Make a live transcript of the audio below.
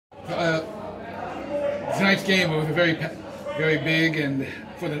tonight's game was a very big and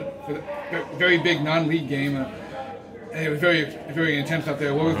for the very big non-league game, and it was very intense out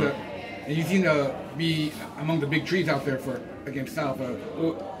there. What was the? And you seem to be among the big trees out there against South.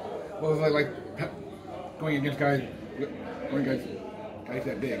 What was it like going against guys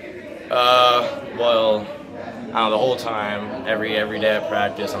that big? Well, I don't know, the whole time, every day at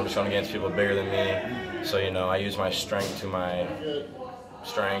practice, I'm just going against people bigger than me. So, I use my strength to my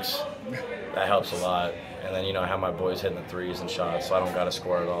strengths. That helps a lot. And then, I have my boys hitting the threes and shots, so I don't got to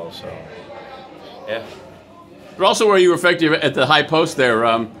score at all. So, yeah. But also where you were effective at the high post there,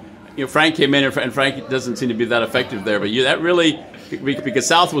 Frank came in, and Frank doesn't seem to be that effective there. But that really, because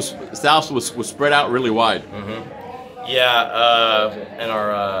South was spread out really wide. Mm-hmm. Yeah, in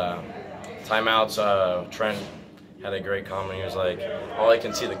our timeouts, Trent had a great comment. He was like, all I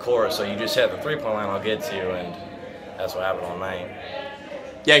can see the court, so you just hit the three-point line, I'll get to you, and that's what happened all night.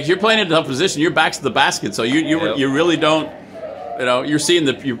 Yeah, because you're playing in a tough position. Your back's to the basket, so you really don't, you're seeing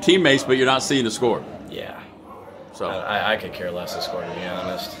your teammates, but you're not seeing the score. Yeah. So I could care less the score, to be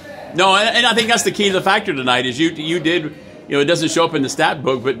honest. No, and I think that's the key to the factor tonight is you did, it doesn't show up in the stat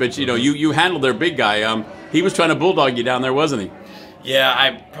book, but you handled their big guy. He was trying to bulldog you down there, wasn't he? Yeah,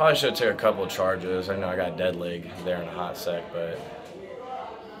 I probably should have taken a couple of charges. I know I got a dead leg there in a hot sec, but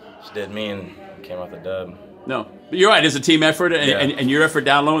just did me and came out the dub. No, but you're right. It's a team effort, and your effort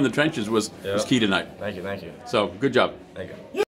down low in the trenches was key tonight. Thank you. So, good job. Thank you.